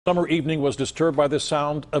Summer evening was disturbed by the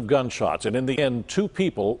sound of gunshots, and in the end, 2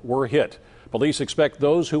 people were hit. Police expect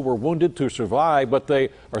those who were wounded to survive, but they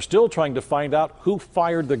are still trying to find out who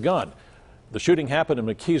fired the gun. The shooting happened in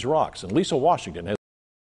McKees Rocks, and Lisa Washington has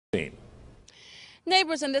seen.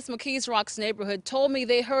 Neighbors in this McKees Rocks neighborhood told me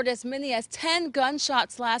they heard as many as 10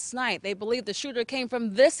 gunshots last night. They believe the shooter came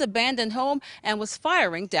from this abandoned home and was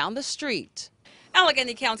firing down the street.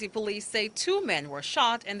 Allegheny County police say 2 men were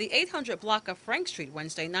shot in the 800 block of Frank Street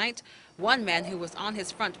Wednesday night. One man who was on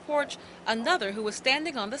his front porch, another who was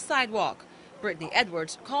standing on the sidewalk. Brittany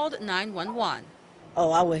Edwards called 911.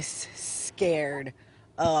 Oh, I was scared.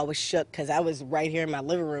 Oh, I was shook because I was right here in my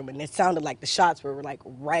living room and it sounded like the shots were like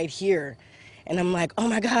right here. And I'm like, oh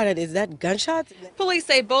my God, is that gunshots? Police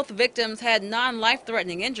say both victims had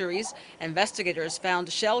non-life-threatening injuries. Investigators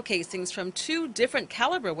found shell casings from 2 different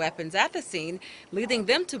caliber weapons at the scene, leading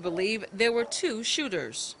them to believe there were 2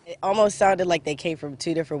 shooters. It almost sounded like they came from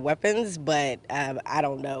 2 different weapons, but I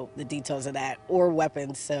don't know the details of that or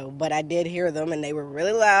weapons. But I did hear them and they were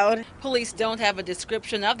really loud. Police don't have a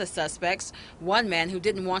description of the suspects. One man who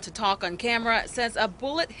didn't want to talk on camera says a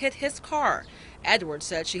bullet hit his car. Edwards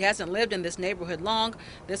said she hasn't lived in this neighborhood long.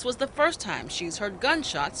 This was the first time she's heard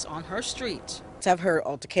gunshots on her street. I've heard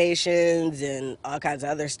altercations and all kinds of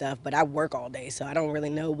other stuff, but I work all day, so I don't really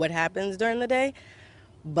know what happens during the day.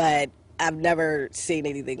 But I've never seen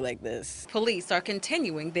anything like this. Police are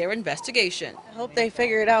continuing their investigation. I hope they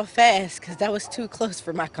figure it out fast, because that was too close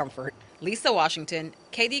for my comfort. Lisa Washington,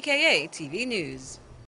 KDKA-TV News.